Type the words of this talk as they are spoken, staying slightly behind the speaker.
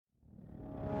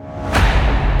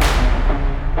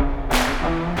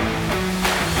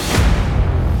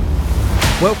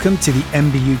Welcome to the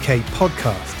MBUK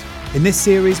podcast. In this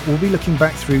series, we'll be looking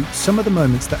back through some of the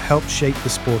moments that helped shape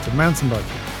the sport of mountain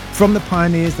biking. From the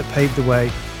pioneers that paved the way,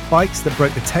 bikes that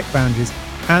broke the tech boundaries,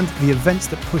 and the events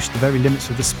that pushed the very limits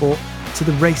of the sport, to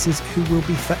the racers who will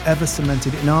be forever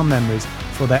cemented in our memories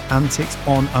for their antics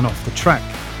on and off the track.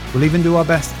 We'll even do our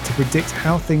best to predict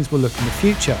how things will look in the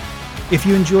future. If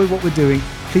you enjoy what we're doing,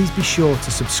 please be sure to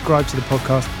subscribe to the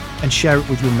podcast and share it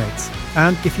with your mates.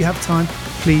 And if you have time,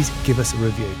 please give us a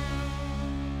review.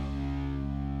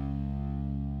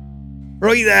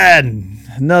 Right then,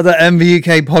 another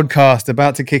MBUK podcast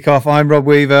about to kick off. I'm Rob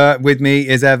Weaver. With me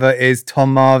as ever is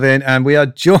Tom Marvin, and we are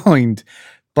joined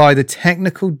by the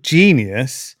technical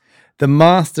genius, the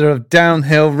master of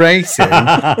downhill racing,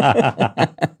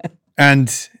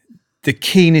 and the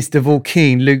keenest of all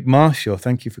keen, Luke Marshall.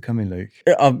 Thank you for coming, Luke.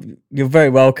 You're very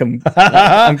welcome.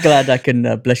 I'm glad I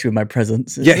can bless you with my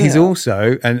presence. Yeah, he's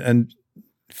also, and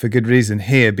for good reason,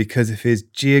 here because of his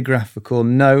geographical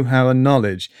know-how and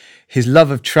knowledge, his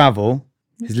love of travel,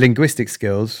 his linguistic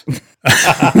skills,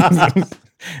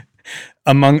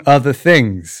 among other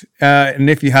things. And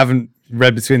if you haven't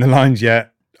read between the lines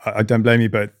yet, I don't blame you,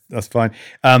 but that's fine.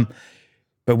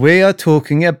 But we are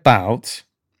talking about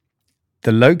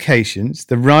the locations,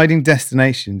 the riding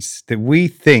destinations that we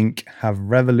think have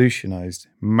revolutionized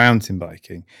mountain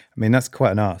biking. I mean, that's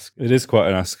quite an ask. It is quite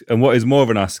an ask. And what is more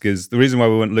of an ask is the reason why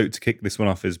we want Luke to kick this one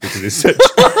off is because he's such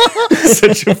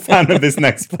such a fan of this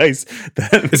next place.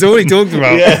 It's all he talked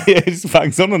about. Yeah, he just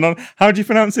bangs on and on. How do you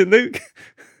pronounce it, Luke?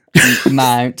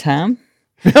 Mount Tam.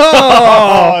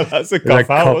 Oh, that's a cop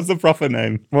cop. out. What's the proper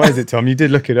name? What is it, Tom? You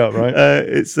did look it up, right?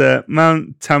 It's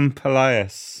Mount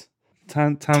Tamalpais.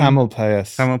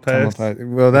 Tamalpais. Tamalpais.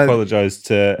 Well, I apologise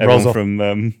to everyone from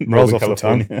rolls Northern off the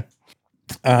tongue. California.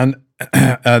 And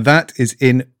that is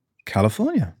in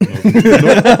California.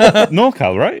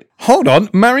 NorCal, right? Hold on,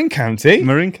 Marin County.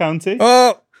 Marin County.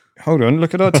 Oh, hold on,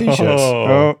 look at our t-shirts.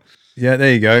 Oh. Yeah,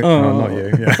 there you go. Oh, not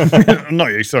you. Yeah. Not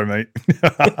you, sorry, mate.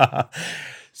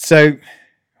 So,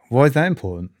 why is that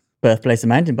important? Birthplace of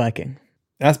mountain biking.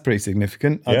 That's pretty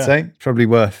significant, I'd Yeah. say. Probably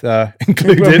worth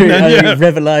including. Yeah.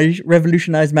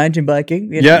 Revolutionised mountain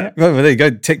biking. Yeah, well, there you go.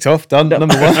 Ticked off, done. Number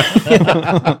one.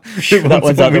 That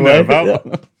one's out the way.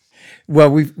 About.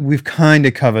 Well, we've kind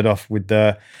of covered off with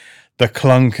the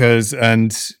clunkers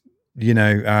and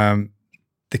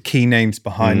the key names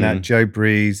behind that: Joe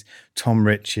Breeze, Tom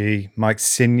Ritchie, Mike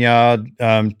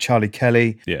Sinyard, Charlie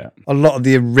Kelly. Yeah, a lot of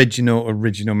the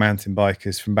original mountain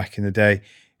bikers from back in the day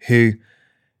who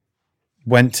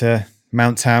went to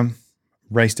Mount Tam,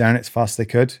 raced down it as fast as they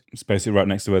could. it's basically right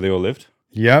next to where they all lived.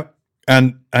 Yep,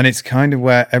 and it's kind of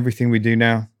where everything we do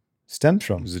now stems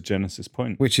from. It was a genesis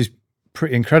point. Which is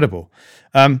pretty incredible.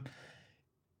 None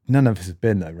of us have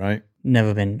been though, right?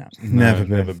 Never been. No.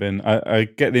 Never been. I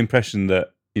get the impression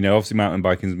that, obviously mountain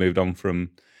biking's moved on from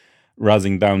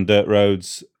razzing down dirt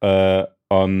roads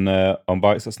on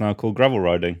bikes. That's now called gravel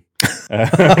riding.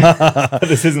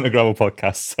 This isn't a gravel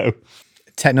podcast, so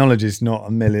Technology's not a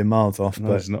million miles off. no,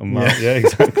 but it's not a mile. Yeah,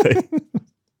 exactly.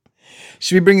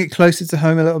 Should we bring it closer to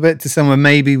home a little bit to somewhere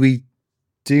maybe we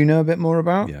do know a bit more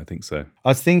about? Yeah, I think so. I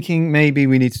was thinking maybe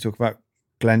we need to talk about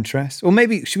Glen Tress, or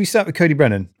maybe should we start with Cody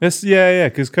Brennan? Yes, yeah,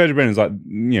 because Cody Brennan's like,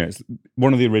 it's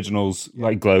one of the originals,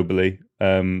 like globally.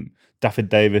 Daffyd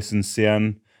Davis and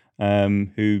Sian,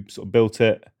 who sort of built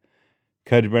it.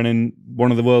 Cody Brennan, one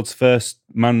of the world's first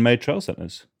man-made trail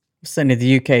centres. Certainly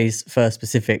the UK's first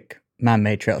specific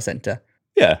man-made trail centre.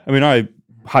 Yeah, I mean, I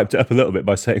hyped it up a little bit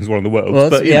by saying it's one of the world's.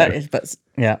 Well, but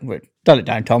dull it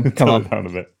down, Tom. Come on. Down a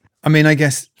bit. I mean, I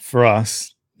guess for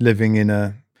us living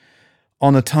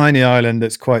on a tiny island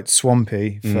that's quite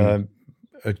swampy for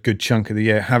a good chunk of the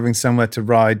year, having somewhere to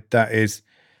ride that is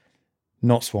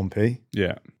not swampy,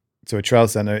 Yeah, so a trail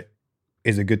centre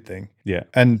is a good thing. yeah.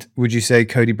 And would you say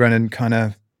Cody Brennan kind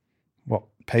of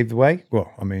paved the way?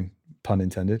 Well, I mean, pun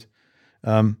intended.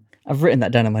 I've written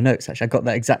that down in my notes, actually. I got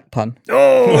that exact pun.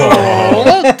 Oh,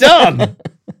 well done.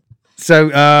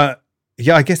 So, I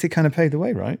guess it kind of paved the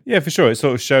way, right? Yeah, for sure. It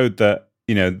sort of showed that,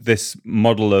 this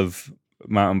model of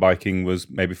mountain biking was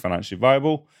maybe financially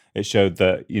viable. It showed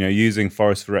that, using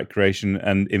forests for recreation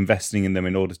and investing in them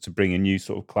in order to bring a new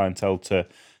sort of clientele to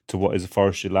what is a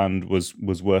forestry land was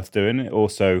worth doing. It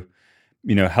also,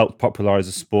 helped popularize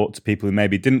the sport to people who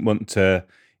maybe didn't want to,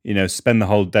 spend the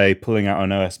whole day pulling out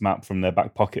an OS map from their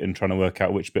back pocket and trying to work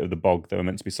out which bit of the bog they were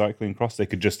meant to be cycling across. They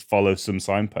could just follow some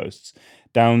signposts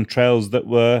down trails that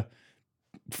were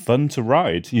fun to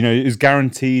ride. It was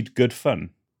guaranteed good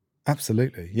fun.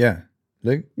 Absolutely, yeah.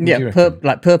 Luke? Yeah,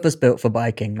 purpose built for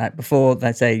biking. Like before,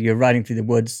 let's say you're riding through the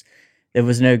woods, there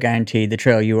was no guarantee the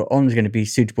trail you were on was going to be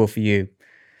suitable for you.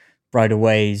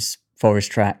 bridleways,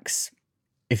 forest tracks.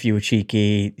 If you were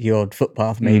cheeky, the odd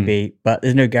footpath maybe, but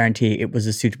there's no guarantee it was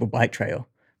a suitable bike trail.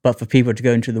 But for people to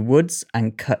go into the woods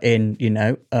and cut in,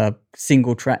 a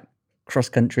single track cross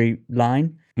country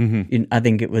line, I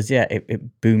think it was,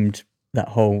 it boomed that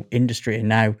whole industry. And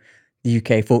now the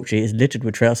UK, fortunately, is littered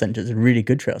with trail centres and really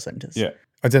good trail centres. Yeah.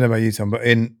 I don't know about you, Tom, but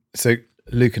so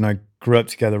Luke and I grew up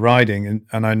together riding,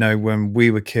 and I know when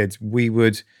we were kids, we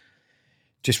would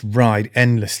just ride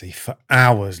endlessly for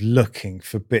hours looking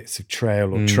for bits of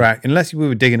trail or track, unless we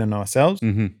were digging them ourselves.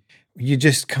 You're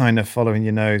just kind of following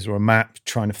your nose or a map,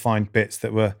 trying to find bits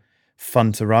that were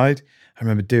fun to ride. I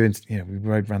remember doing, we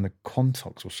rode around the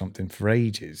Quantox or something for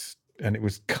ages, and it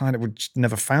was we just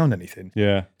never found anything.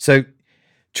 Yeah. So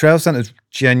trail centers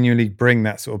genuinely bring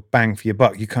that sort of bang for your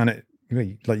buck. You kind of,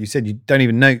 like you said, you don't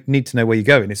even need to know where you're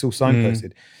going. It's all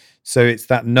signposted. So it's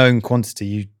that known quantity.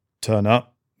 You turn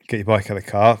up, get your bike out of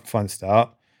the car, find the start.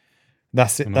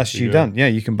 That's it. That's you done. Yeah,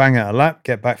 you can bang out a lap,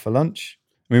 get back for lunch.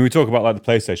 I mean, we talk about like the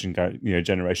PlayStation,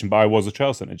 generation, but I was a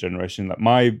trail centre generation. Like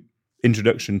my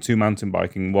introduction to mountain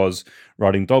biking was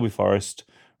riding Dolby Forest,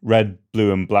 red,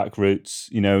 blue, and black routes.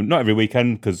 Not every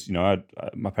weekend because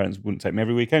my parents wouldn't take me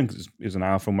every weekend because it was an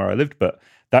hour from where I lived. But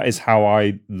that is how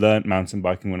I learnt mountain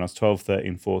biking when I was 12,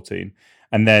 13, 14.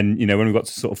 And then when we got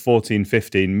to sort of 14,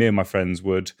 15, me and my friends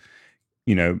would,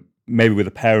 maybe with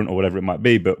a parent or whatever it might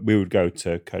be, but we would go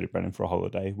to Cody Brennan for a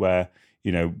holiday where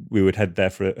we would head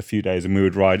there for a few days and we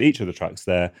would ride each of the tracks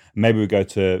there. Maybe we'd go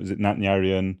to, is it Nat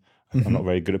Nyarian? I'm not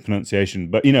very good at pronunciation,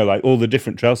 but like all the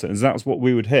different trail centers, that's what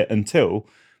we would hit until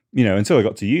I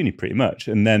got to uni pretty much.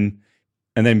 And then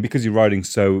because you're riding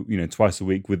so, twice a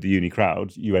week with the uni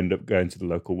crowd, you end up going to the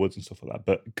local woods and stuff like that.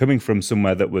 But coming from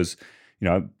somewhere that was,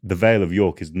 the Vale of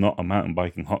York is not a mountain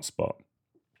biking hotspot.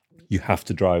 You have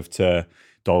to drive to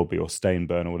Dalby or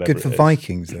Stainburn or whatever. Good for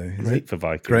Vikings though. Great for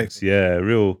Vikings. Great. Yeah,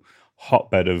 real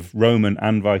hotbed of Roman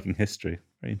and Viking history.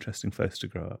 Very interesting place to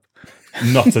grow up.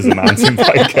 Not as a mountain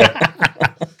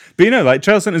biker. But like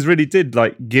trail centers really did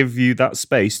like give you that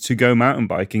space to go mountain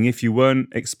biking if you weren't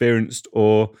experienced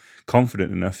or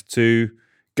confident enough to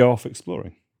go off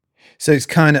exploring. So it's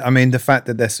kind of, the fact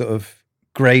that they're sort of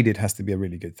graded has to be a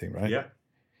really good thing, right? Yeah.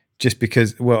 Just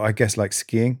because, well, I guess like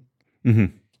skiing,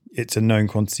 it's a known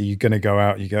quantity. You're going to go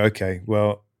out, you go, okay,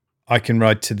 well, I can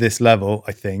ride to this level,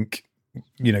 I think,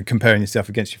 comparing yourself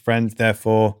against your friends.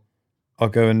 Therefore, I'll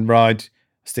go and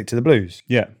stick to the blues.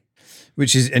 Yeah.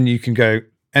 And you can go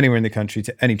anywhere in the country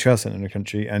to any trail center in the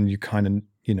country and you kind of,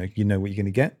 you know what you're going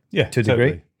to get. Yeah, to a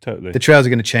degree. Totally. The trails are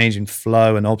going to change in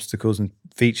flow and obstacles and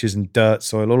features and dirt,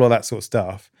 soil, all of that sort of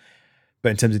stuff. But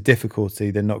in terms of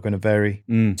difficulty, they're not going to vary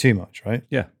too much, right?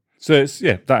 Yeah. So it's,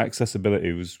 that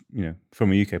accessibility was,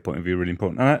 from a UK point of view, really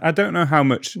important. And I don't know how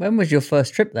much. When was your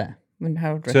first trip there?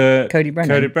 To Cody Brennan?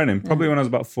 Cody Brennan, probably when I was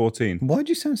about 14. Why do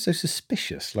you sound so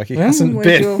suspicious? Like it When hasn't was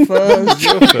been. your first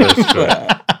Your first trip.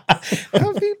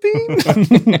 Have you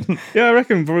been? Yeah, I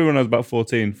reckon probably when I was about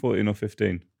 14 or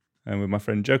 15. And with my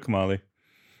friend Joe Kamali.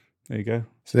 There you go.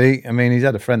 See, he's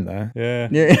had a friend there. Yeah.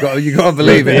 You got to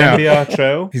believe The it now. NPR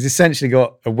trail. He's essentially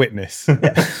got a witness.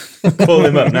 Call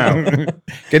him up now.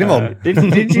 Get him on.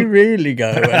 Did you really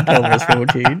go when Tom was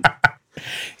 14?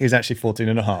 He was actually 14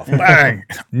 and a half. Bang!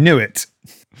 Knew it.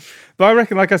 But I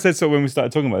reckon, like I said, so when we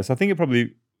started talking about this, I think it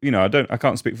probably, I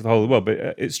can't speak for the whole of the world, but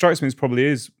it strikes me as probably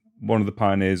is one of the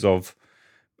pioneers of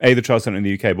the trail centre in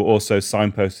the UK, but also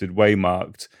signposted,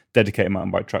 waymarked, dedicated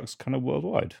mountain bike tracks kind of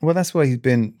worldwide. Well, that's why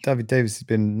David Davis has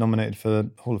been nominated for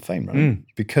the Hall of Fame, right?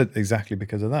 Because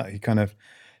of that. He kind of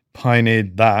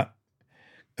pioneered that.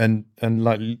 And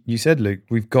like you said, Luke,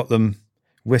 we've got them.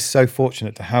 We're so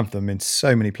fortunate to have them in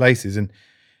so many places. And,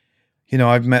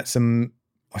 I've met some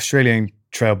Australian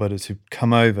trail budders who've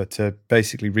come over to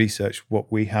basically research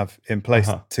what we have in place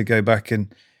to go back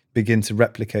and begin to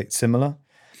replicate similar.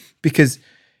 Because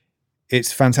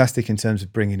it's fantastic in terms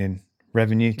of bringing in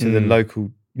revenue to the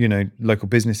local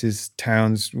businesses,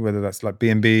 towns, whether that's like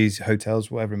B&Bs,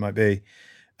 hotels, whatever it might be.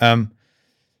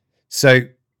 So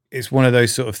it's one of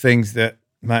those sort of things that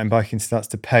mountain biking starts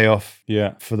to pay off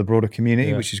for the broader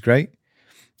community, which is great.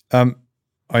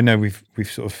 I know we've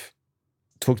sort of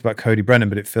talked about Cody Brennan,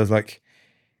 but it feels like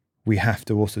we have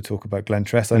to also talk about Glen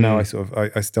Tress. I know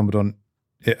I stumbled on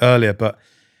it earlier, but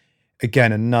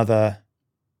again, another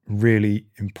really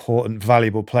important,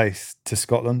 valuable place to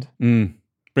Scotland.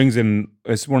 Brings in,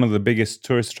 it's one of the biggest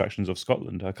tourist attractions of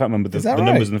Scotland. I can't remember the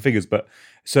numbers and the figures, but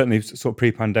certainly sort of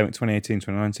pre-pandemic 2018,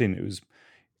 2019, it was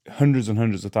hundreds and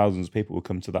hundreds of thousands of people would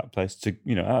come to that place to,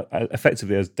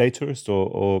 effectively as day tourists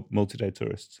or multi-day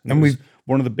tourists. And we've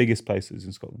one of the biggest places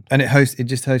in Scotland. And it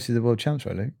just hosted the World Champs,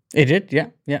 right, Luke? It did,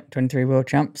 yeah. 23 World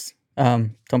Champs.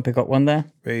 Tom Pidcock won there.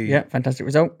 Yeah, fantastic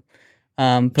result.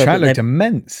 Track looked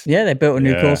immense. Yeah, they built a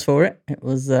new Yeah. course for it. It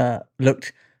was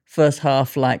looked first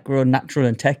half like real natural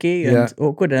and techy and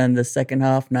awkward, and the second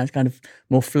half now it's kind of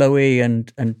more flowy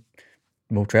and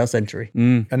more trail century.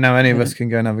 And now any of us can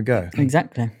go and have a go.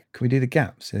 Exactly. Can we do the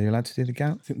gaps? Are you allowed to do the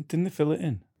gaps? Didn't they fill it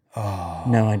in?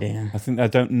 No idea. I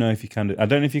don't know if you can. I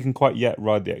don't know if you can quite yet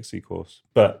ride the XC course,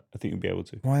 but I think you'll be able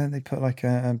to. Why don't they put like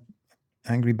a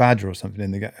angry badger or something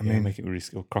in the gap? I mean, Make it really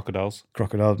scary. Crocodiles.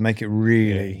 crocodiles, make it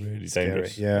really, really scary.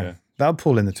 dangerous. Yeah. Yeah. That'll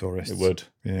pull in the tourists. It would.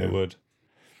 Yeah. It would.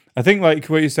 I think like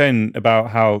what you're saying about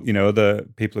how, other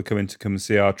people are coming to come and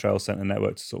see our trail centre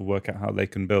network to sort of work out how they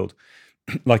can build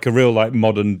like a real like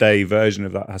modern day version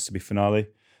of that has to be Finale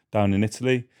down in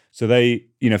Italy. So they,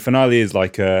 Finale is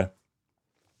like a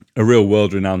real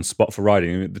world renowned spot for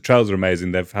riding. The trails are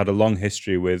amazing. They've had a long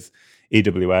history with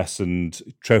EWS and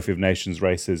Trophy of Nations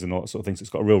races and all that sort of things. It's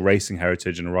got a real racing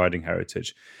heritage and a riding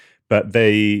heritage. But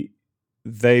they've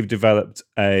developed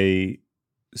a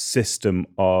system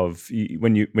of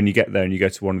when you get there and you go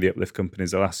to one of the uplift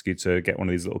companies, they'll ask you to get one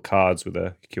of these little cards with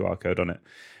a QR code on it.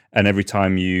 And every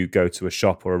time you go to a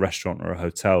shop or a restaurant or a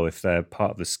hotel, if they're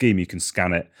part of the scheme, you can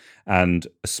scan it, and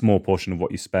a small portion of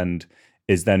what you spend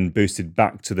is then boosted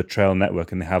back to the trail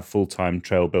network, and they have full-time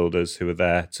trail builders who are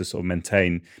there to sort of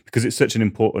maintain, because it's such an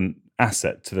important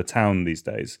asset to the town these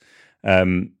days.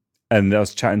 And I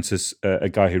was chatting to a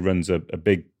guy who runs a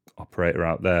big operator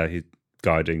out there. He's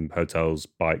guiding hotels,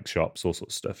 bike shops, all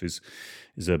sorts of stuff. He's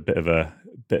a bit of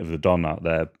the don out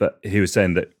there. But he was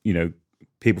saying that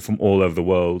people from all over the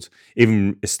world,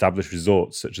 even established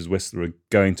resorts such as Whistler, are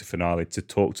going to Finale to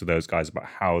talk to those guys about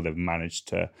how they've managed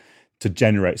to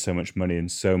generate so much money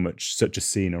and such a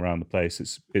scene around the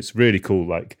place. It's really cool.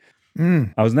 Like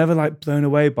I was never like blown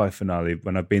away by Finale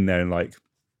when I've been there in like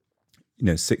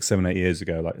 6, 7, 8 years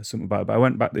ago, like something about it. But I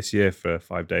went back this year for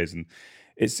 5 days, and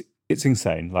it's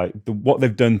insane. Like what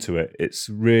they've done to it, it's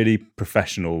really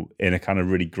professional in a kind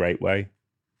of really great way.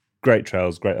 Great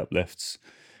trails, great uplifts,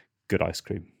 good ice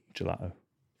cream, gelato.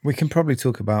 We can probably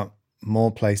talk about more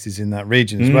places in that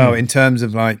region as well, in terms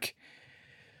of like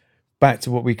back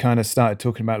to what we kind of started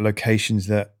talking about, locations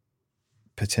that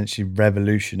potentially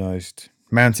revolutionized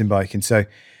mountain biking. So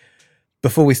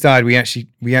before we started, we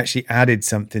actually added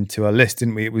something to our list,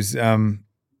 didn't we? It was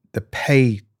the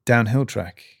Pay downhill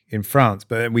track in France,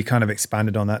 but we kind of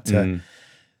expanded on that to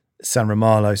San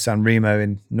Romolo, San Remo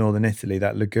in northern Italy,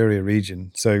 that Liguria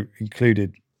region. So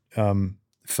included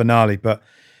Finale. But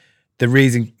the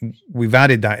reason we've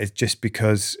added that is just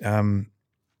because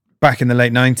back in the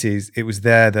late 90s, it was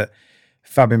there that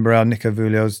Fabien Barel, Nico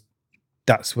Voulios,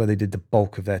 that's where they did the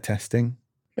bulk of their testing.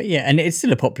 But yeah, and it's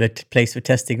still a popular place for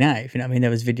testing now. If you know what I mean,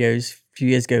 there was videos a few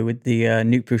years ago with the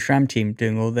Nuke SRAM team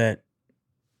doing all their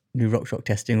new RockShox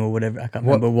testing or whatever. I can't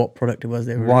remember what product it was.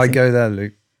 Why go there,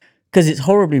 Luke? Because it's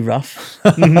horribly rough.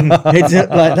 It's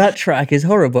like that track is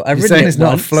horrible. You're saying it's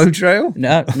not a flow trail?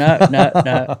 No.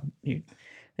 It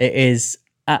is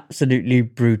absolutely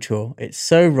brutal. It's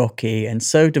so rocky and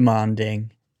so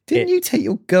demanding. Didn't you take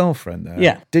your girlfriend there?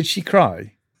 Yeah. Did she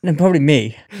cry? And probably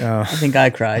me. Oh. I think I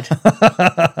cried.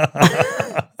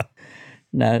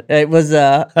 No, it was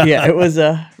it was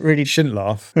really. Shouldn't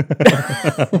laugh.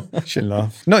 Shouldn't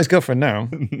laugh. Not his girlfriend now.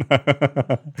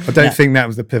 I don't think that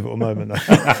was the pivotal moment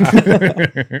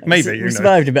though. Maybe. We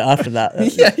survived a bit after that.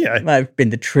 Yeah. Might have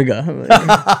been the trigger. We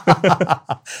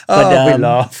laugh.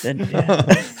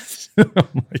 Oh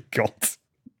my God.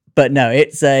 But no,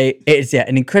 it's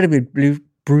an incredibly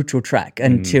brutal track,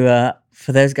 and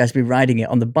for those guys to be riding it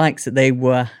on the bikes that they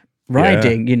were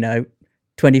riding,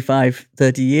 25,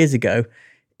 30 years ago,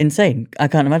 insane. I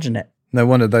can't imagine it. No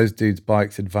wonder those dudes'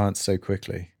 bikes advanced so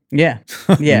quickly. Yeah.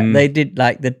 They did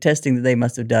like the testing that they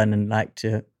must have done, and like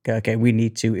to go, okay, we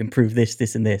need to improve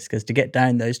this, and this, because to get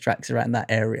down those tracks around that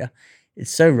area,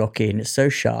 it's so rocky and it's so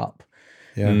sharp.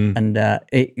 Yeah. And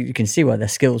you can see why their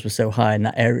skills were so high, and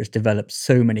that area's developed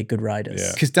so many good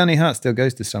riders. Because Danny Hart still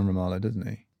goes to San Romolo, doesn't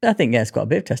he? I think, it's quite a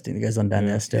bit of testing that goes on down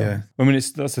there still. Yeah. I mean,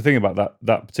 that's the thing about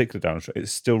that particular downhill track.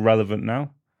 It's still relevant now.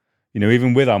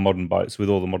 Even with our modern bikes, with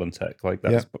all the modern tech, like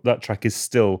that track is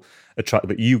still a track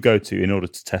that you go to in order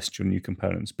to test your new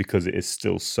components, because it is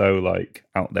still so like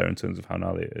out there in terms of how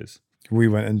gnarly it is. We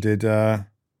went and did the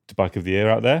Bike of the Year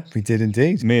out there. We did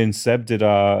indeed. Me and Seb did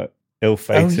our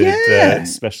ill-fated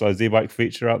Specialized e-bike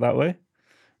feature out that way,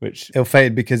 which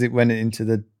ill-fated because it went into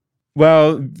the.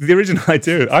 Well, the original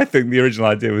idea, I think the original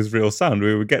idea was real sound.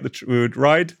 We would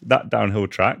ride that downhill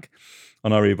track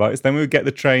on our e-bikes. Then we would get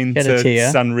the train Shed a to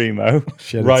tear. San Remo,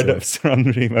 Shed a ride tear. up San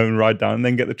Remo and ride down, and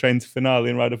then get the train to Finale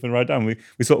and ride up and ride down. We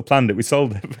sort of planned it. We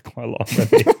sold it for quite a lot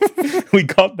of money. We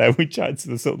got there. We chatted to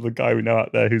the guy we know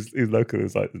out there who's local. He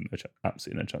was like, "There's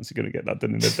absolutely no chance you're going to get that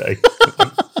done in a day."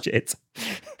 Shit.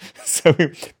 So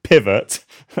we pivot.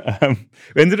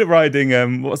 We ended up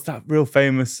riding. What's that real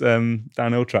famous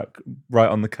downhill track right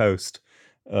on the coast?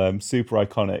 Super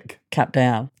iconic. Cap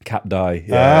down. Cap Die.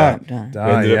 Yeah. Down. We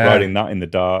ended up riding that in the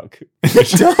dark.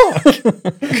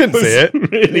 Couldn't see it.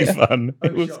 Really fun.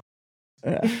 It was.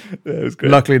 Yeah, it was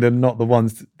great. Luckily, they're not the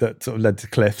ones that sort of led to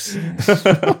cliffs.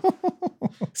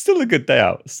 Still a good day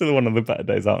out. Still one of the better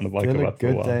days out on a bike. Still I've a had for a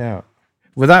good while. day out.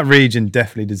 Well, that region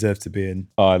definitely deserves to be in.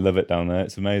 Oh, I love it down there.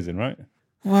 It's amazing, right?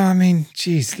 Well, I mean,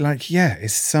 geez, like, yeah,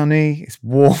 it's sunny, it's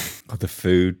warm, Oh, the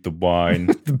food, the wine,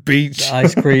 the beach. The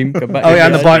ice cream. Go back Oh, to yeah,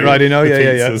 and the ice bike cream. riding. Oh, the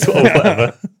yeah, yeah, pizzas, yeah. or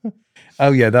whatever.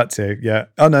 Oh, yeah, that too. Yeah.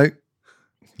 Oh, no.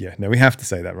 Yeah, no, we have to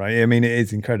say that, right? I mean, it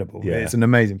is incredible. Yeah. It's an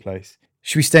amazing place.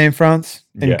 Should we stay in France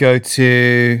and Yeah. go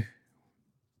to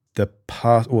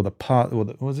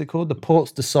what was it called? The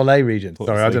Portes du Soleil region. Portes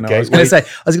Sorry, du I don't know. Soleil I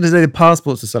was going to say the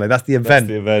Passports du Soleil. That's the That's event.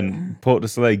 the event. Port de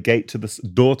Soleil,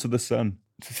 door to the sun.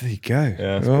 There you go.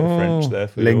 Yeah, it's a bit of French there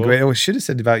for you all. Oh, I should have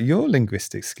said about your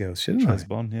linguistic skills, shouldn't I?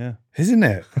 Transbon, yeah. Isn't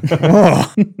it?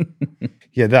 Oh.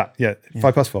 Yeah, that. Yeah,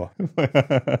 5+4.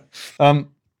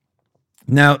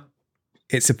 Now,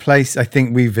 it's a place I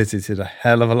think we visited a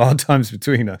hell of a lot of times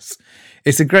between us.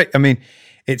 It's a great. I mean,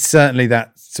 it's certainly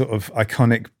that sort of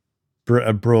iconic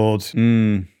abroad,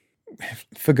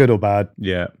 for good or bad.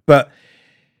 Yeah. But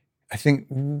I think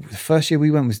the first year we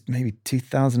went was maybe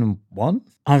 2001.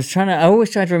 I always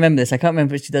try to remember this. I can't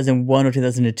remember if it's 2001 or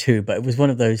 2002, but it was one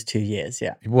of those 2 years.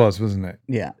 Yeah. It was, wasn't it?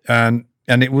 Yeah. And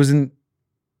it wasn't.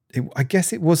 I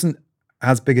guess it wasn't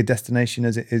as big a destination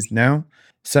as it is now.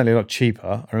 Certainly a lot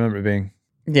cheaper. I remember it being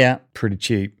Yeah. pretty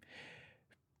cheap,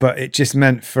 but it just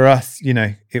meant for us,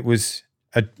 it was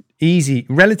a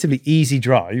relatively easy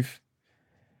drive.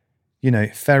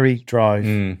 Ferry drive,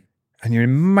 and you're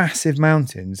in massive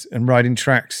mountains and riding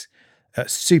tracks at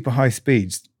super high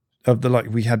speeds.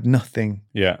 We had nothing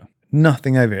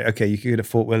over it. Okay, you could go to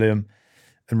Fort William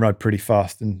and ride pretty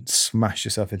fast and smash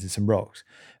yourself into some rocks.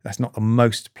 That's not the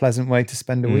most pleasant way to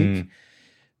spend a week.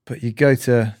 But you go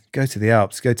to the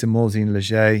Alps, go to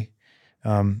Morzine-Leger,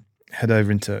 head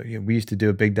over into. We used to do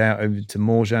a big day out over to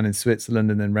Morjan in Switzerland,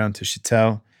 and then round to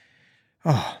Châtel.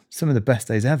 Oh, some of the best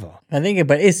days ever. I think,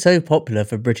 but it's so popular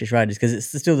for British riders because it's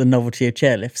still the novelty of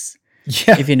chairlifts.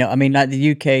 Yeah, If you know, I mean, like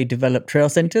the UK developed trail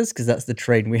centres because that's the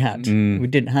train we had. We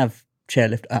didn't have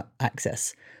chairlift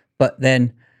access, but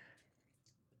then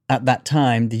at that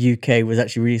time, the UK was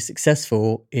actually really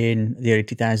successful in the early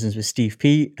 2000s with Steve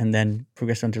P, and then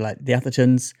progressed on to like the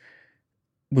Athertons.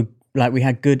 We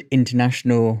had good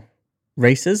international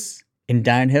races in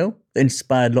downhill that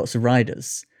inspired lots of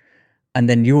riders. And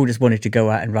then you all just wanted to go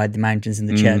out and ride the mountains in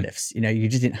the chairlifts. You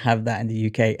just didn't have that in the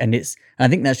UK. And I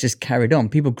think that's just carried on.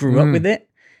 People grew up with it.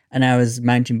 And now as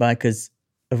mountain bikers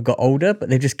have got older, but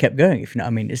they've just kept going, if you know what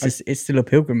I mean. It's still a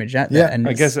pilgrimage out there. Yeah, And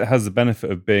I guess it has the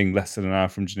benefit of being less than an hour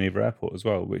from Geneva Airport as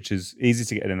well, which is easy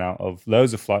to get in and out of.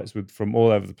 Loads of flights from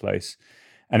all over the place.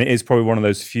 And it is probably one of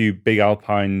those few big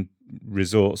alpine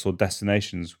resorts or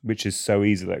destinations which is so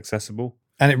easily accessible.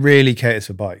 and it really caters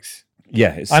for bikes.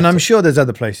 Yeah. And I'm sure there's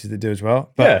other places that do as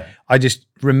well. But Yeah. I just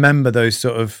remember those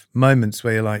sort of moments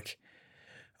where you're like,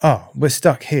 oh, we're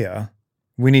stuck here.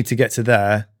 We need to get to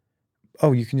there.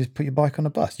 Oh, you can just put your bike on a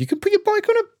bus. You can put your bike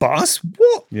on a bus?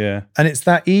 What? Yeah. And it's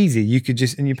that easy. You could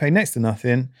and you pay next to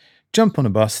nothing, jump on a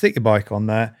bus, stick your bike on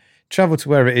there, travel to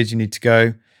wherever it is you need to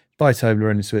go, buy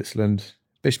Toblerone in Switzerland,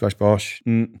 bish, bash, bosh,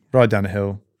 ride down a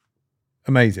hill.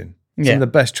 Amazing. Some Yeah. of the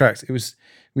best tracks.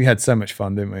 We had so much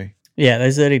fun, didn't we? Yeah,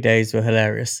 those early days were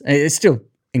hilarious. And it's still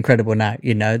incredible now,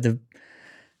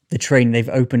 the train, they've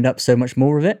opened up so much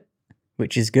more of it,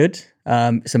 which is good.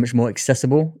 So much more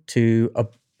accessible to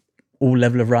all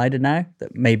level of rider now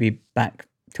that maybe back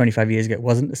 25 years ago it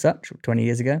wasn't as such, or 20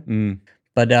 years ago.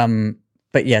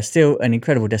 But yeah, still an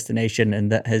incredible destination,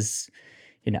 and that has,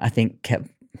 I think kept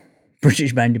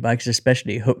British mountain bikers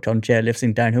especially hooked on chairlifts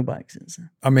and downhill bikes.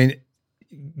 I mean,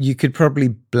 you could probably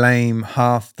blame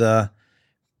half the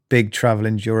big travel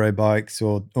enduro bikes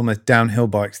or almost downhill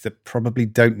bikes that probably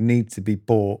don't need to be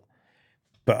bought,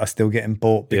 but are still getting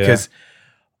bought because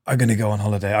I'm going to go on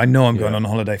holiday. I know I'm going on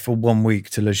holiday for 1 week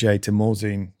to Leger to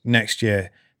Morzine next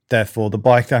year. Therefore, the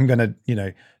bike that I'm going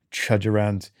to, trudge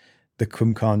around the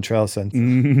Kumkan Trail Centre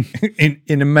in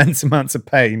immense amounts of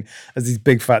pain as these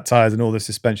big fat tires and all the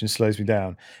suspension slows me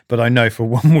down. But I know for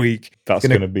 1 week That's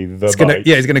going to be the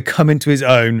he's going to come into his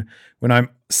own when I'm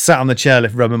sat on the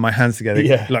chairlift rubbing my hands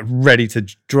together, like ready to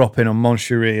drop in on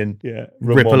Montcherie and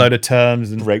rip a load of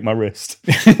turns and break my wrist.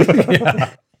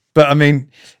 But I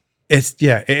mean, it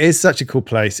is such a cool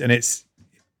place, and it's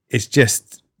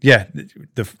just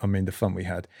the fun we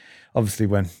had. Obviously,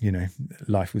 when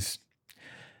life was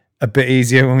a bit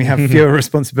easier, when we have fewer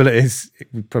responsibilities,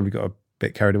 we probably got a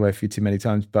bit carried away a few too many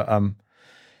times. But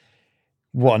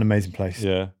what an amazing place!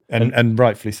 Yeah, and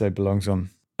rightfully so belongs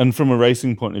on. And from a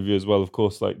racing point of view as well, of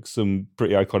course, like some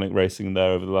pretty iconic racing there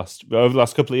over the last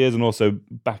couple of years, and also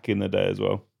back in the day as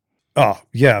well. Oh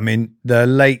yeah, I mean the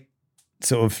late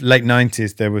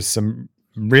 90s, there was some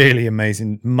really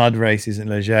amazing mud races in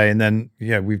Leger, and then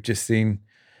we've just seen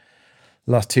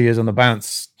last 2 years on the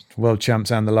bounce, world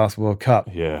champs and the last World Cup.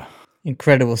 Yeah,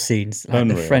 incredible scenes. Like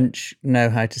Unreal. The French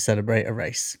know how to celebrate a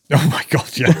race. Oh my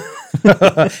god, yeah.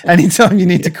 Anytime you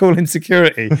need to call in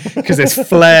security because there's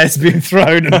flares being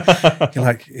thrown, and you're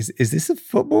like, is this a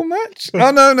football match?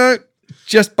 Oh no,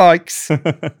 just bikes.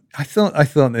 I thought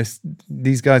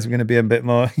these guys were going to be a bit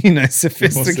more,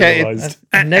 sophisticated.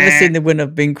 I've never seen the winner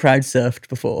being crowd surfed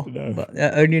before, but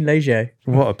only in Leger.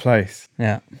 What a place.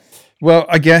 Yeah. Well,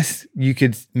 I guess you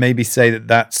could maybe say that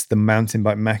that's the mountain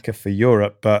bike mecca for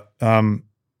Europe, but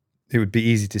it would be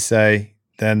easy to say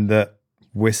then that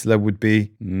Whistler would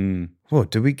be,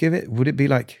 would it be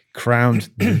like crowned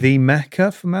the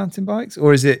mecca for mountain bikes,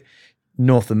 or is it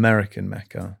North American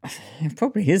mecca? It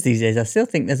probably is these days. I still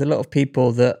think there's a lot of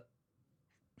people that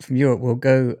from Europe will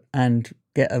go and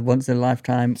get a once in a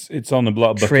lifetime. It's on the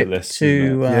bucket trip list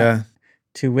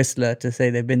to Whistler to say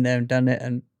they've been there and done it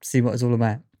and see what it's all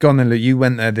about. Go on then, Luke. You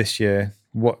went there this year.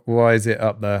 Why is it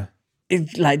up there?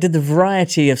 The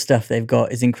variety of stuff they've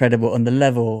got is incredible, and the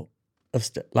level of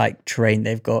terrain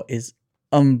they've got is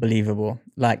unbelievable.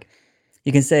 Like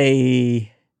you can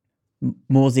say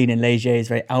Morzine and Leger is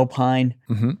very alpine,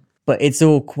 but it's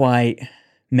all quite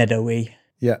meadowy.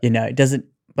 Yeah. It doesn't,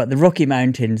 but the Rocky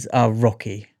Mountains are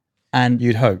rocky. And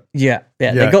you'd hope. Yeah.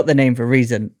 They got the name for a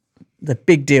reason. The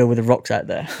big deal with the rocks out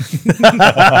there.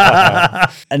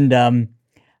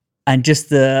 And just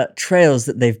the trails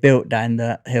that they've built down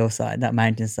the hillside, that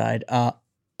mountainside, are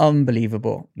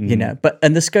unbelievable,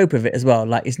 and the scope of it as well.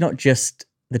 Like, it's not just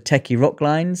the techie rock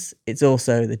lines, it's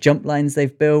also the jump lines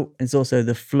they've built. It's also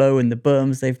the flow and the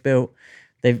berms they've built.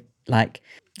 They've, like,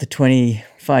 the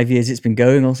 25 years it's been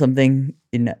going or something,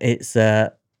 it's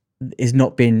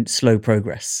not been slow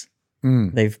progress.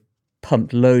 They've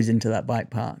pumped loads into that bike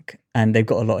park, and they've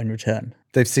got a lot in return.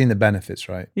 They've seen the benefits,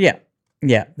 right? Yeah.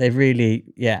 They've really,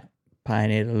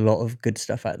 pioneered a lot of good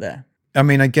stuff out there. I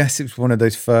mean, I guess it's one of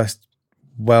those first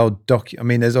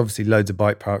there's obviously loads of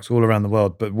bike parks all around the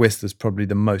world, but Whistler's probably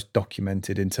the most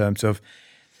documented in terms of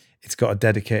it's got a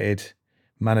dedicated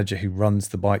manager who runs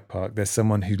the bike park. There's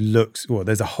someone who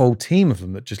there's a whole team of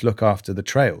them that just look after the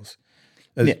trails,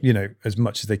 as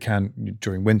much as they can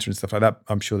during winter and stuff like that.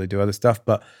 I'm sure they do other stuff,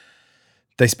 but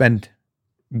they spend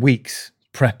weeks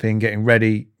prepping, getting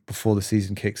ready before the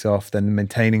season kicks off, then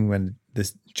maintaining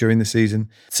during the season.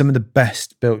 Some of the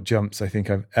best built jumps I think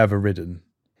I've ever ridden.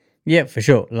 Yeah, for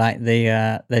sure. Like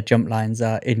their jump lines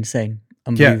are insane,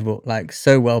 unbelievable, like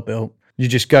so well built. You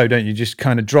just go, don't you? Just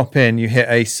kind of drop in, you hit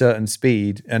a certain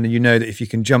speed, and you know that if you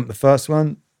can jump the first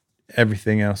one,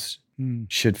 everything else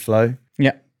should flow.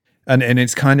 Yeah. And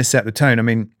it's kind of set the tone. I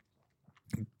mean,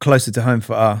 closer to home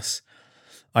for us,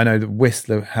 I know that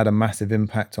Whistler had a massive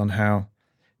impact on how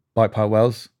Bike Park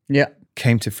Wells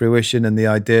came to fruition, and the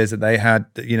ideas that they had,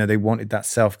 that they wanted that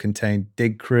self-contained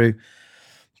dig crew.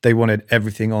 They wanted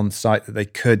everything on site that they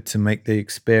could to make the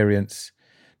experience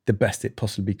the best it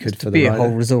possibly could for the rider. To be a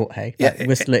whole resort, hey?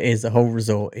 Whistler is a whole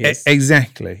resort.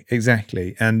 Exactly.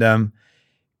 And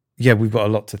we've got a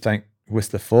lot to thank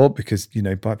Whistler for, because,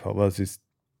 Bike Park Wells is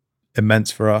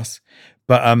immense for us.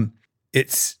 But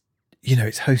it's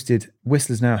hosted,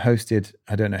 Whistler's now hosted,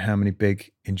 I don't know how many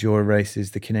big enduro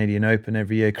races, the Canadian Open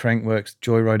every year, Crankworx,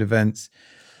 Joyride events.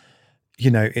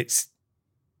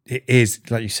 It is,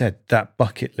 like you said, that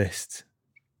bucket list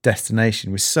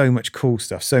destination with so much cool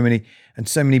stuff, so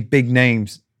many big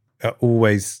names are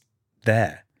always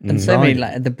there. And so many,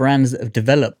 like, the brands that have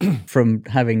developed from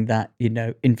having that,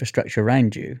 infrastructure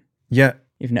around you. Yeah.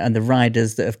 And the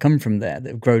riders that have come from there, that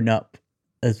have grown up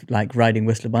as, like, riding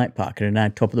Whistler Bike Park and are now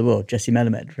top of the world. Jesse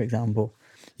Melamed, for example.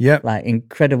 Yeah. Like,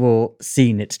 incredible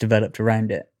scene it's developed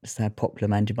around it. Just how popular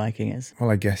mountain biking is.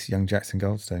 Well, I guess young Jackson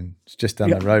Goldstone. It's just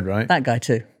down the road, right? That guy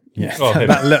too. Yeah.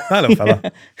 That little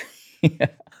fella.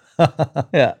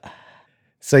 Yeah.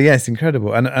 So yeah, it's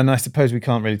incredible. And I suppose we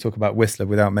can't really talk about Whistler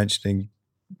without mentioning,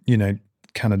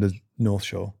 Canada's North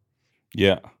Shore.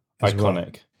 Yeah, as well.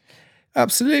 iconic.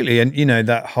 Absolutely. And,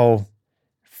 that whole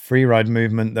free ride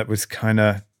movement that was kind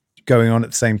of going on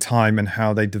at the same time, and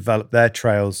how they developed their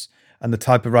trails and the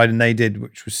type of riding they did,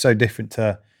 which was so different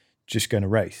to just going to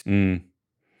race.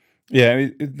 Yeah, I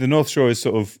mean, the North Shore is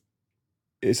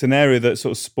it's an area that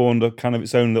sort of spawned a kind of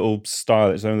its own little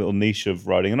style, its own little niche of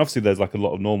riding. And obviously there's like a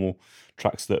lot of normal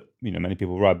tracks that, many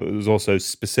people ride, but there's also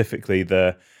specifically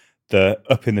the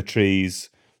up in the trees,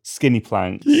 skinny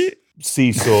planks,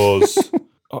 seesaws,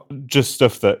 just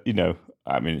stuff that,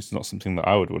 I mean, it's not something that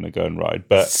I would want to go and ride,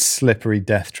 but slippery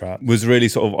death trap was really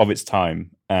sort of its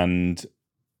time and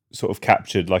sort of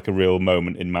captured like a real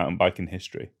moment in mountain biking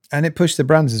history. And it pushed the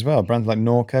brands as well. Brands like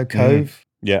Norco, Cove.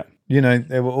 Yeah.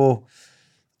 They were all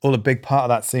a big part of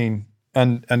that scene.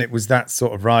 And it was that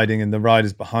sort of riding and the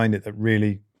riders behind it that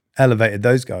really elevated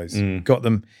those guys, got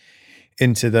them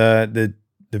into the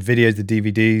videos, the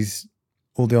DVDs,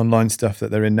 all the online stuff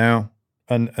that they're in now.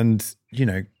 And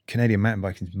Canadian mountain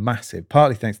biking is massive,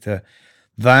 partly thanks to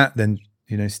that. Then,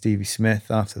 Stevie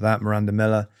Smith after that, Miranda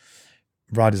Miller,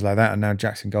 riders like that, and now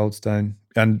Jackson Goldstone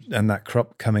and that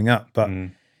crop coming up. But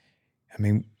I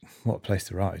mean, what a place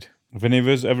to ride. Have any of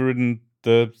us ever ridden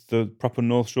the proper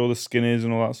North Shore, the skinnies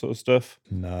and all that sort of stuff?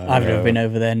 No. I've never been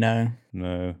over there, no.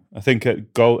 No. I think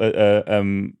at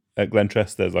Glen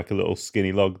Trest there's like a little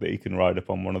skinny log that you can ride up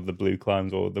on one of the blue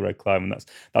climbs or the red climb, and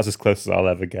that's as close as I'll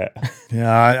ever get.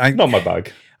 Yeah, not my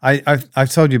bag.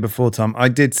 I've told you before, Tom. I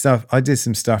did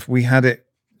some stuff. We had it.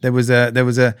 There was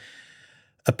a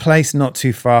place not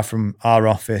too far from our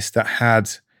office that had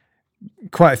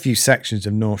quite a few sections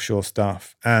of North Shore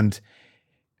stuff, and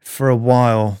for a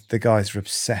while the guys were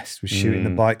obsessed with shooting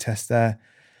the bike test there.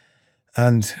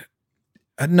 And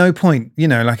at no point,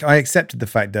 I accepted the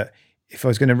fact that if I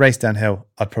was going to race downhill,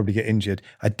 I'd probably get injured.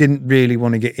 I didn't really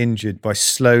want to get injured by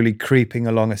slowly creeping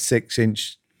along a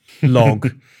 6-inch log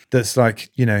that's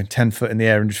 10 foot in the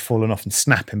air and just falling off and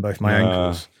snapping both my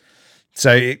ankles.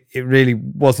 So it really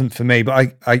wasn't for me.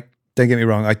 But I don't get me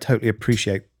wrong, I totally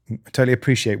appreciate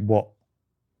what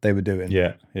they were doing.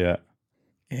 Yeah.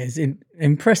 It's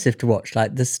impressive to watch,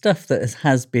 like the stuff that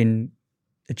has been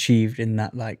achieved in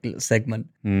that little segment.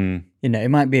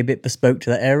 It might be a bit bespoke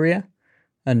to that area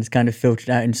and it's kind of filtered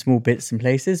out in small bits and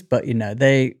places, but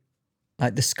they,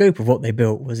 like, the scope of what they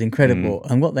built was incredible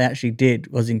and what they actually did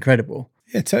was incredible.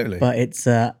 Yeah, totally. But it's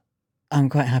I'm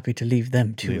quite happy to leave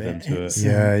them to it.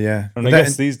 Yeah. And I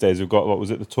guess these days we've got, what was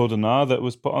it, the Tour de Nard that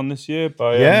was put on this year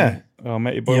by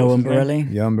matey boy, Johan Borelli.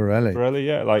 Borelli,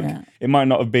 yeah. It might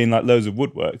not have been like loads of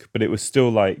woodwork, but it was still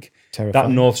like terrifying.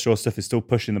 That North Shore stuff is still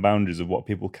pushing the boundaries of what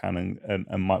people can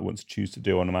and might want to choose to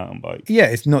do on a mountain bike. Yeah,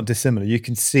 it's not dissimilar. You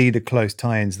can see the close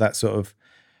tie-ins, that sort of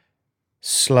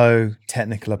slow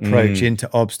technical approach into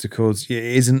obstacles. It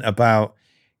isn't about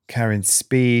carrying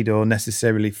speed or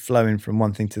necessarily flowing from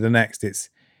one thing to the next. It's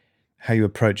how you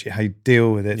approach it, how you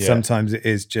deal with it. Yeah. Sometimes it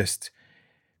is just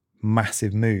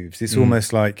massive moves. It's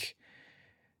almost like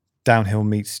downhill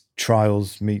meets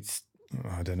trials meets,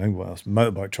 I don't know what else,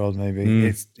 motorbike trials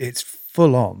maybe. It's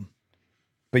full on.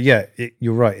 But yeah,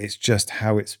 you're right. It's just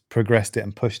how it's progressed it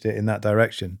and pushed it in that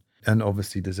direction, and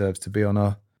obviously deserves to be on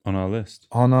our list.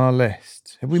 On our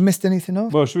list. Have we missed anything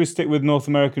off? Well, should we stick with North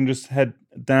America and just head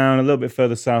down a little bit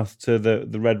further south to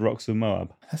the Red Rocks of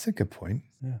Moab? That's a good point.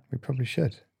 Yeah, we probably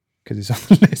should, because it's on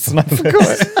the list and I forgot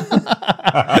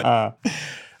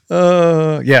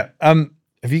it. Yeah.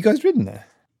 Have you guys ridden there?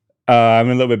 I'm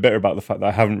a little bit bitter about the fact that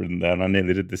I haven't ridden there, and I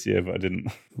nearly did this year, but I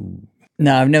didn't.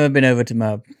 No, I've never been over to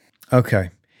Moab. Okay.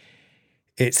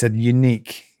 It's a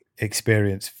unique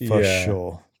experience for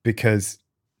sure, because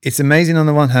it's amazing on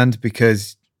the one hand,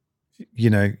 because,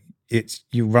 you're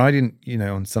riding,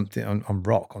 on something, on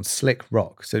rock, on slick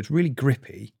rock. So it's really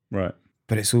grippy. Right.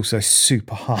 But it's also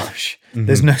super harsh. Mm-hmm.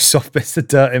 There's no soft bits of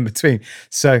dirt in between.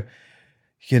 So,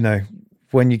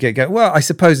 when you get going, well, I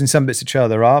suppose in some bits of trail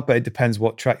there are, but it depends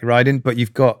what track you're riding. But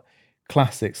you've got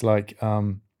classics like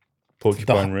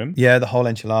Porcupine Rim. Yeah, the whole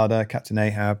enchilada, Captain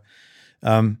Ahab.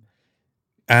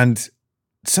 And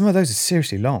some of those are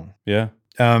seriously long. Yeah.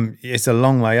 It's a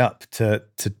long way up to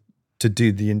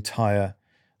do the entire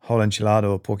whole enchilada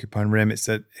or Porcupine Rim. It's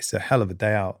a hell of a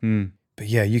day out. But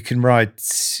yeah, you can ride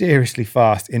seriously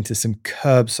fast into some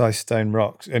curb-sized stone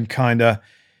rocks, and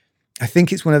I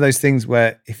think it's one of those things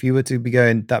where if you were to be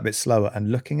going that bit slower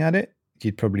and looking at it,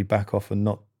 you'd probably back off and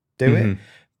not do it.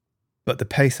 But the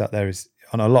pace out there is,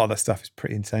 on a lot of that stuff, is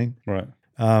pretty insane. Right.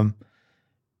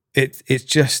 It's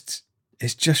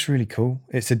it's just really cool.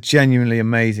 It's a genuinely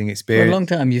amazing For experience. a long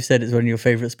time, you've said it's one of your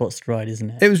favourite spots to ride, isn't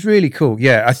it? It was really cool.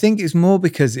 Yeah, I think it's more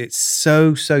because it's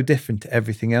so different to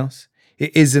everything else.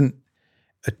 It isn't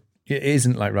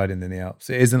like riding in the Alps.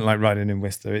 It isn't like riding in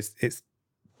Whistler. It's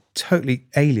totally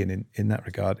alien in that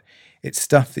regard. It's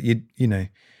stuff that you know.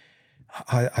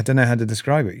 I don't know how to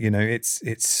describe it. You know, it's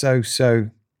so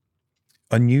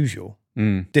unusual,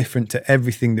 different to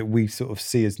everything that we sort of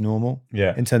see as normal.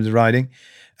 Yeah. In terms of riding,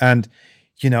 and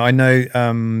you know, I know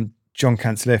John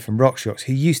Cancelier from RockShox.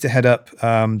 He used to head up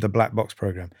the Black Box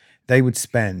program. They would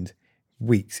spend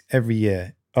weeks every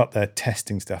year up there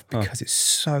testing stuff because it's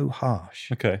so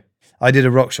harsh. Okay. I did a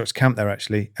RockShox camp there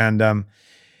actually, and I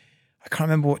can't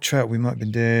remember what trail we might have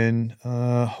been doing.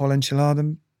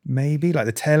 Hollencheladen, maybe, like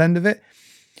the tail end of it.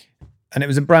 And it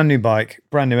was a brand new bike,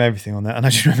 brand new everything on that. And I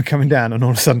just remember coming down, and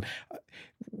all of a sudden,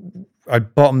 I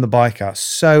bottomed the bike out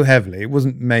so heavily. It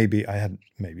wasn't maybe, I hadn't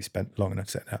maybe spent long enough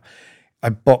setting out.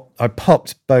 I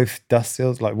popped both dust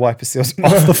seals, like wiper seals,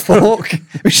 off the fork,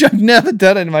 which I've never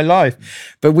done it in my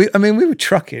life. But we were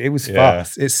trucking. It was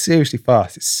fast. It's seriously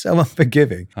fast. It's so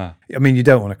unforgiving. Huh. I mean, you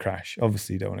don't want to crash.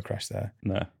 Obviously, you don't want to crash there.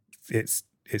 No. It's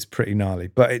pretty gnarly,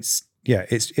 but it's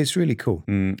really cool.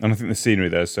 And I think the scenery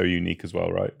there is so unique as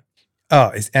well, right? Oh,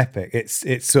 it's epic.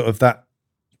 It's sort of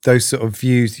those sort of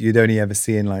views you'd only ever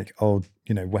see in like old,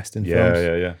 you know, Western films.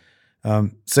 Yeah.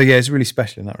 So yeah, it's really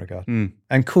special in that regard.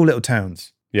 And cool little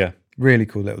towns. Yeah. Really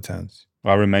cool little towns.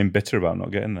 I remain bitter about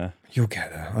not getting there. You'll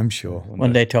get there, I'm sure.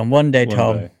 One day, Tom. One day,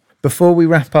 Tom. Before we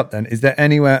wrap up then, is there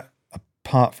anywhere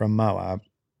apart from Moab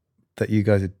that you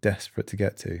guys are desperate to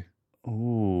get to?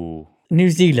 Ooh. New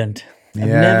Zealand. I've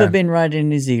never been riding in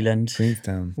New Zealand.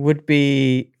 Queenstown. Would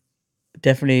be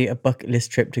definitely a bucket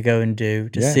list trip to go and do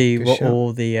to see what shout.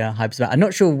 all the hype's about. I'm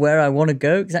not sure where I want to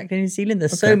go exactly in New Zealand.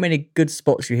 There's so many good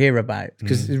spots you hear about.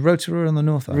 Because is Rotorua on the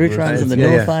North Island? Rotorua's on the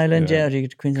North Island, or you go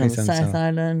to Queenstown on the Queenstown South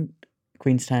Island.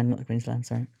 Queenstown, not Queensland,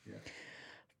 sorry.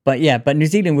 But New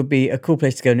Zealand would be a cool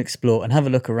place to go and explore and have a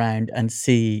look around and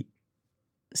see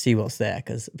what's there,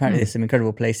 because apparently there's some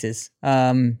incredible places.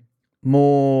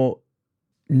 More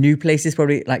new places,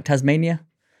 probably like Tasmania.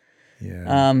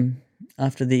 Yeah.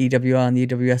 After the EWR and the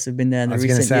EWS have been there in the recent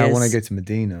years. I was going to say, I want to go to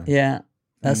Medina. Yeah,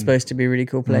 that's supposed to be a really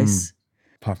cool place.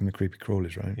 Apart from the creepy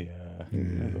crawlers, right? Yeah.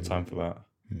 I've got time for that.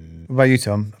 What about you,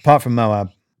 Tom? Apart from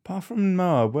Moab? Apart from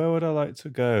Moab, where would I like to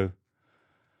go?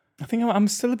 I think I'm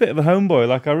still a bit of a homeboy.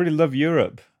 Like, I really love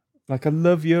Europe. Like, I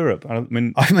love Europe. I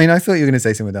mean, I thought you were going to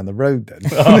say somewhere down the road then.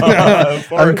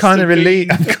 I'm kind of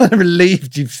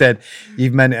relieved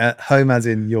you've meant it at home as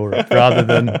in Europe rather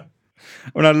than...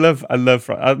 I mean, I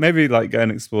love maybe like go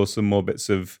and explore some more bits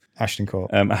of Ashton Court.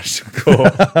 Ashton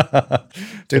Court.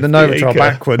 Do the Nova Trail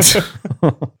backwards.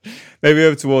 Maybe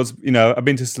over towards, you know, I've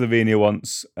been to Slovenia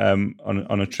once on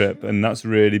a trip, and that's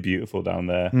really beautiful down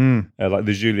there. Like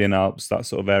the Julian Alps, that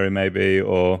sort of area maybe,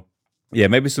 or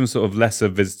maybe some sort of lesser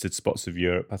visited spots of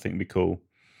Europe. I think would be cool.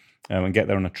 And get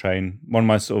there on a train. One of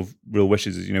my sort of real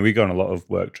wishes is, you know, we go on a lot of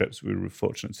work trips. We were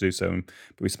fortunate to do so,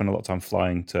 but we spend a lot of time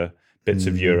flying to bits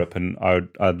of Europe, and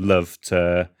I'd love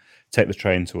to take the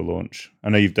train to a launch. I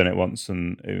know you've done it once,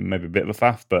 and it may be a bit of a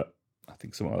faff, but I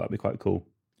think something like that would be quite cool.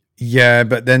 Yeah,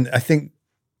 but then I think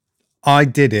I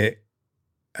did it,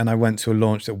 and I went to a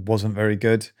launch that wasn't very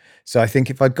good. So I think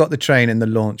if I'd got the train and the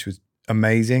launch was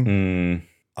amazing,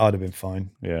 I'd have been fine.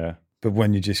 Yeah. But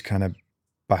when you're just kind of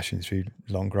bashing through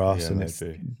long grass and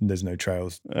there's no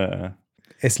trails,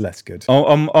 it's less good.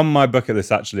 On my bucket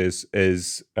list actually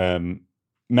is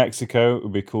Mexico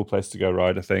would be a cool place to go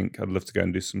ride, I think. I'd love to go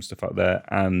and do some stuff out there.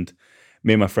 And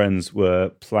me and my friends were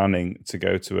planning to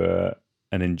go to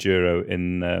an enduro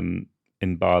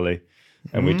in Bali.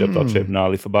 And we dubbed our trip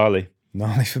Gnarly for Bali.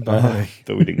 Gnarly for Bali.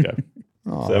 But we didn't go.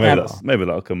 So maybe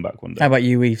that'll come back one day. How about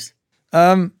you, Weaves?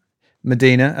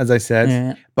 Medina, as I said.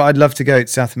 Yeah. But I'd love to go to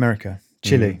South America.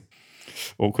 Chile.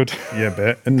 Awkward. Yeah, a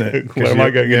bit, isn't it? Where am I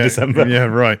going in December? Yeah,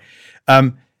 right.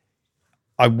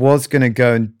 I was going to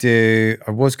go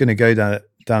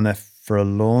down there for a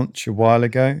launch a while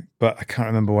ago, but I can't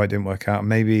remember why it didn't work out.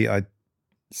 Maybe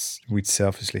we'd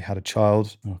selfishly had a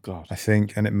child. Oh God, I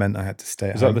think, and it meant I had to stay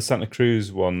at home. home. Was that the Santa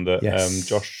Cruz one that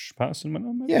Josh Patterson went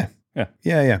on? Maybe?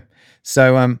 Yeah.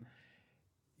 So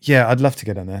I'd love to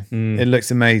go down there. It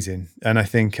looks amazing, and I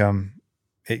think I've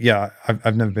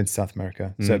never been to South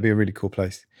America, so it'd be a really cool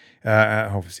place.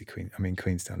 Obviously,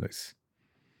 Queenstown looks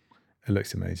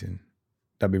amazing.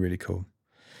 That'd be really cool.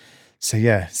 So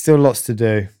yeah, still lots to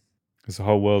do. There's a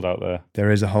whole world out there. There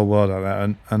is a whole world out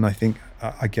there, and I think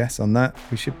I guess on that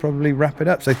we should probably wrap it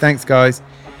up. So thanks, guys,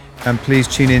 and please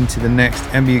tune in to the next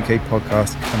MBUK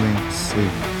podcast coming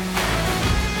soon.